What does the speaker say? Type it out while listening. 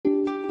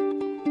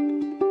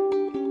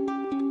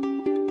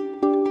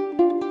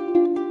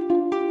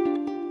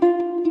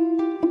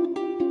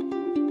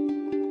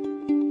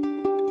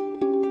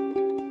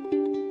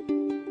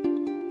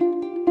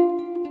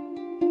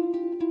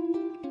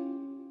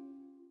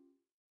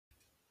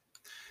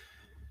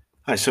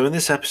Hi, so in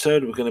this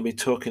episode, we're going to be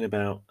talking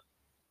about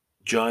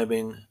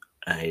jibing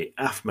a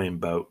aft main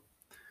boat,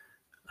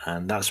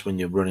 and that's when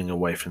you're running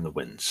away from the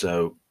wind.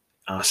 So,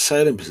 our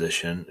sailing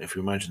position, if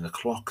you imagine the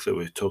clock that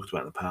we've talked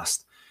about in the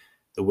past,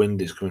 the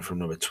wind is coming from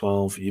number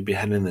 12, you'd be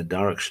heading in the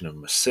direction of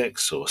number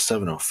 6 or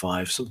 7 or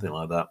 5, something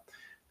like that,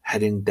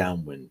 heading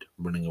downwind,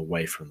 running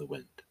away from the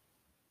wind.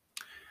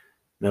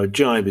 Now, a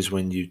jibe is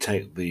when you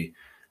take the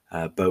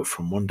boat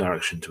from one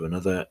direction to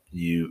another.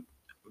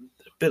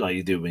 A bit like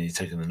you do when you're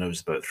taking the nose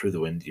of the boat through the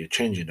wind, you're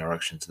changing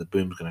direction, so the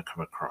boom's going to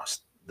come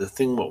across. The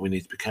thing what we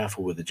need to be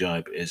careful with the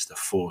jibe is the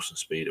force and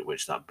speed at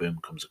which that boom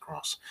comes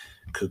across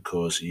could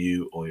cause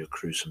you or your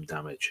crew some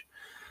damage.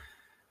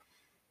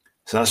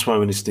 So that's why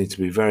we need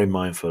to be very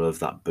mindful of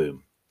that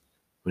boom.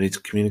 We need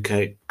to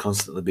communicate,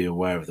 constantly be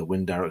aware of the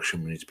wind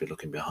direction. We need to be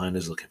looking behind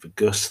us, looking for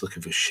gusts,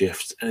 looking for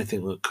shifts,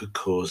 anything that could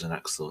cause an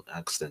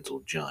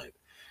accidental jibe.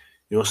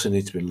 You also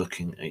need to be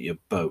looking at your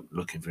boat,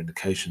 looking for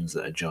indications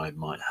that a jibe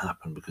might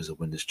happen because the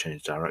wind has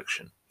changed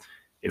direction.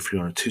 If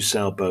you're on a two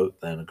sail boat,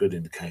 then a good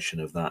indication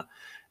of that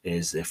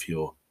is if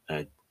your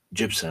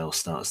jib sail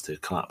starts to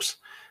collapse,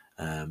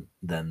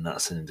 then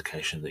that's an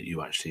indication that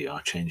you actually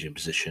are changing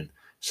position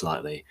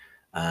slightly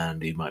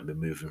and you might be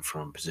moving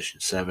from position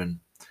 7,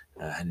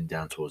 heading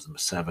down towards number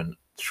 7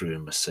 through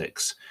number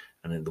 6,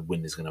 and then the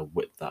wind is going to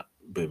whip that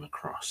boom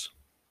across.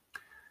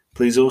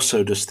 Please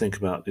also just think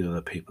about the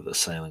other people that are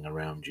sailing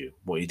around you.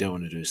 What you don't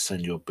want to do is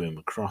send your boom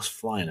across,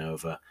 flying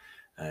over.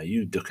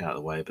 You duck out of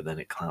the way, but then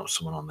it clouts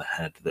someone on the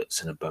head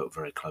that's in a boat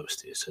very close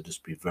to you. So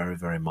just be very,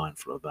 very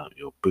mindful about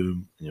your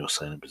boom and your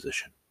sailing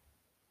position.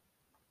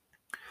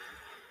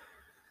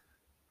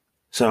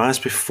 So, as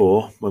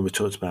before, when we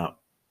talked about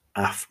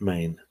aft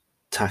main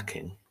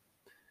tacking,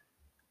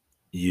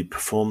 you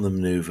perform the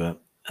maneuver,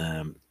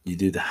 you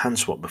do the hand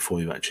swap before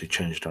you actually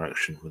change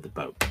direction with the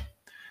boat.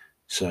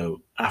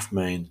 So, aft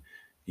main,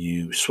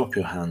 you swap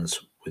your hands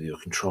with your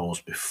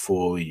controls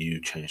before you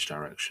change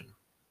direction.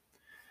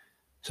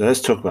 So let's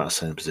talk about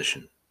sailing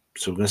position.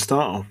 So we're going to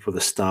start off with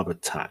a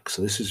starboard tack.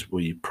 So this is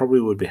where you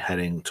probably would be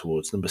heading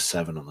towards number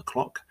 7 on the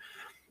clock.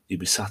 You'd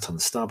be sat on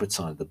the starboard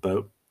side of the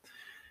boat.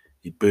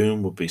 Your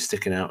boom would be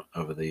sticking out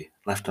over the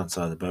left-hand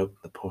side of the boat,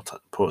 the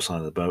port side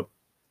of the boat.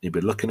 You'd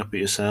be looking up at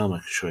your sail,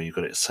 making sure you've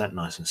got it set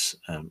nice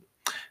and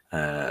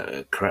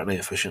correctly,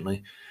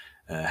 efficiently.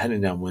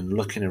 Heading downwind,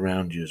 looking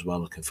around you as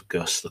well, looking for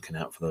gusts, looking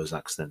out for those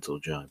accidental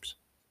jibes.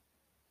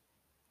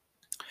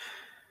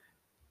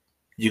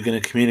 You're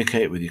going to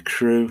communicate with your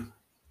crew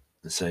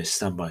and say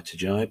stand by to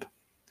jibe.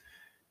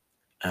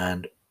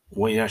 And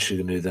what you're actually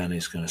going to do then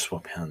is going to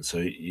swap your hands. So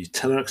your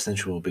tiller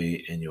extension will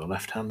be in your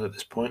left hand at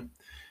this point,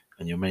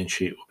 and your main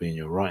sheet will be in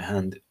your right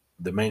hand.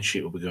 The main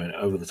sheet will be going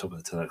over the top of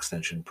the tiller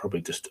extension,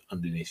 probably just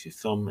underneath your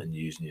thumb, and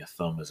you're using your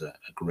thumb as a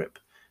grip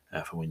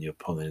for when you're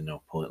pulling in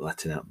or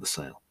letting out the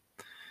sail.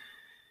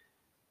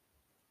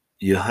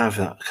 You'll have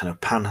that kind of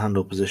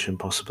panhandle position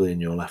possibly in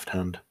your left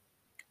hand,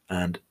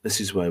 and this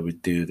is where we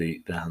do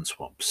the hand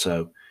swap.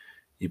 So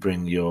you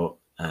bring your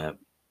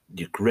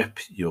grip,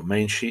 your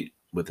main sheet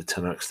with the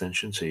tiller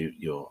extension. So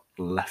your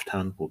left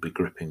hand will be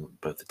gripping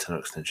both the tiller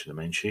extension and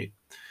the main sheet.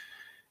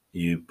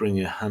 You bring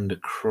your hand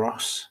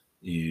across,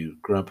 you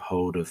grab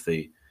hold of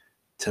the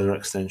tiller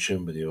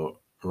extension with your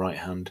right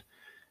hand,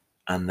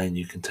 and then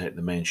you can take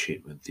the main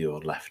sheet with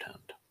your left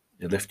hand.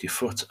 You lift your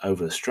foot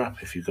over the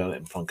strap if you've got it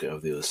and plonk it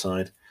over the other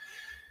side.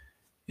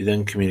 You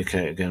then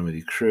communicate again with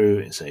your crew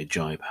and say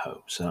jibe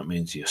ho. So that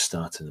means you're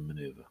starting the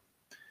maneuver.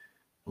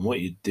 And what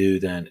you do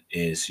then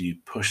is you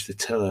push the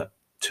tiller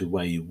to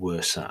where you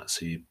were sat.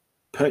 So you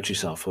perch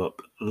yourself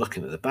up,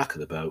 looking at the back of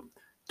the boat,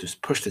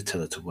 just push the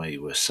tiller to where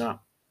you were sat,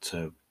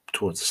 so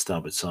towards the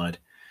starboard side,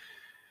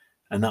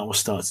 and that will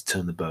start to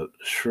turn the boat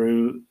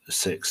through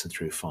 6 and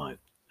through 5.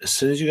 As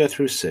soon as you go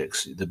through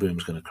 6, the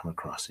boom's going to come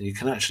across, and you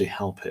can actually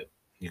help it.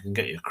 You can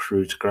get your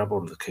crew to grab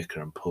hold of the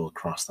kicker and pull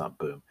across that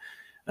boom,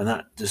 and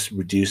that just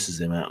reduces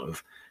the amount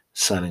of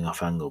sailing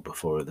off angle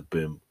before the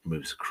boom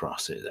moves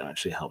across. It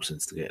actually helps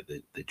instigate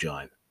the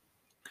jibe.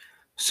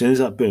 As soon as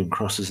that boom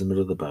crosses the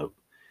middle of the boat,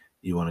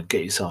 you want to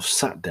get yourself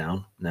sat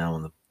down now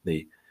on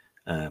the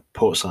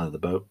port side of the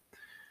boat,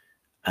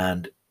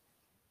 and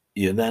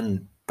you're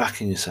then back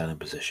in your sailing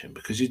position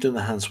because you've done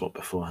the hand swap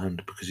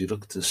beforehand. Because you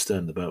look to the stern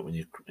of the boat when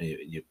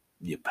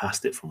you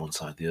passed it from one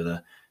side to the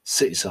other.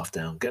 Sit yourself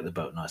down, get the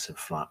boat nice and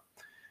flat.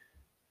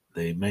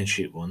 The main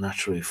sheet will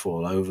naturally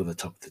fall over the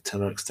top of the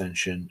tiller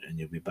extension, and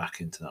you'll be back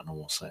into that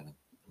normal sailing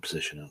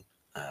position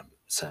and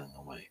sailing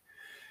away.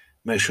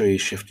 Make sure you're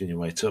shifting your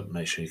weight up.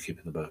 Make sure you're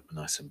keeping the boat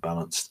nice and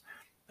balanced.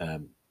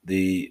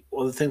 The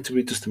other thing to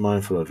be just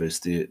mindful of is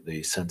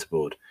the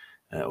centerboard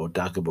or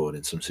dagger board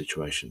in some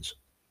situations.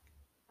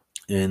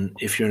 And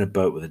if you're in a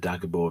boat with a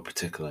dagger board,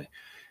 particularly,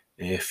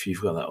 if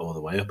you've got that all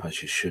the way up,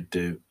 as you should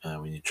do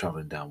when you're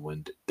traveling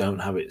downwind, don't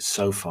have it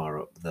so far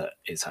up that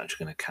it's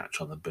actually going to catch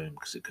on the boom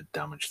because it could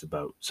damage the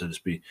boat. So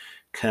just be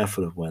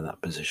careful of where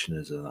that position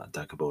is of that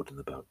dagger board in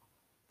the boat.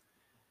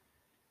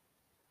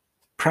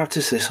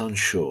 Practice this on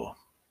shore.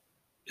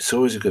 It's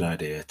always a good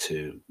idea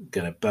to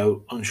get a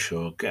boat on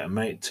shore, get a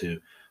mate to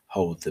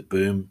hold the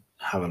boom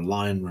have a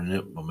line running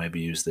up, or maybe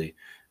use the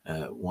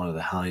one of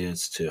the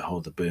halyards to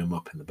hold the boom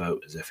up in the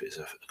boat as if it's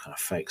a kind of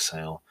fake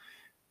sail.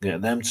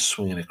 Get them to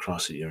swing it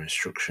across at your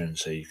instruction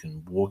so you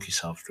can walk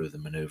yourself through the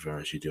maneuver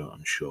as you do it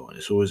on shore. And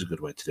it's always a good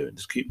way to do it.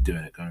 Just keep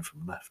doing it, going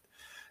from left,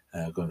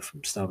 going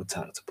from starboard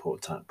tack to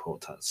port tack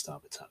to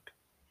starboard tack.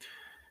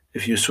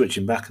 If you're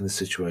switching back in the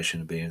situation,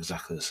 it'd be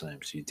exactly the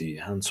same. So you do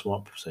your hand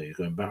swap, so you're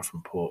going back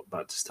from port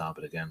back to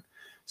starboard again.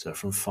 So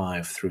from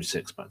 5 through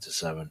 6 back to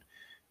 7,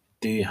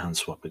 do your hand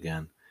swap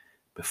again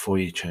before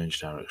you change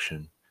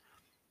direction.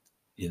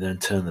 You then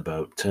turn the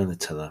boat, turn the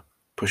tiller,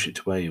 push it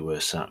to where you were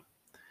sat,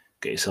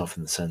 get yourself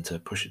in the centre,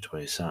 push it to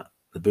where you sat.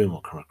 The boom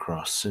will come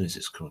across. As soon as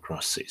it's come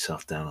across, sit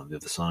yourself down on the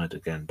other side,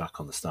 again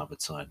back on the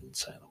starboard side, and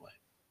sail away.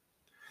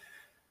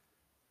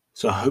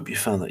 So I hope you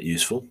found that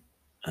useful.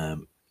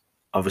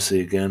 Obviously,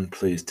 again,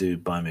 please do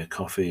buy me a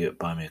coffee at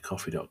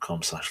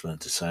buymeacoffee.com/learn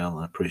to sail.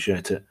 I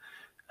appreciate it.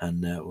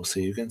 And we'll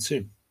see you again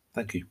soon.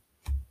 Thank you.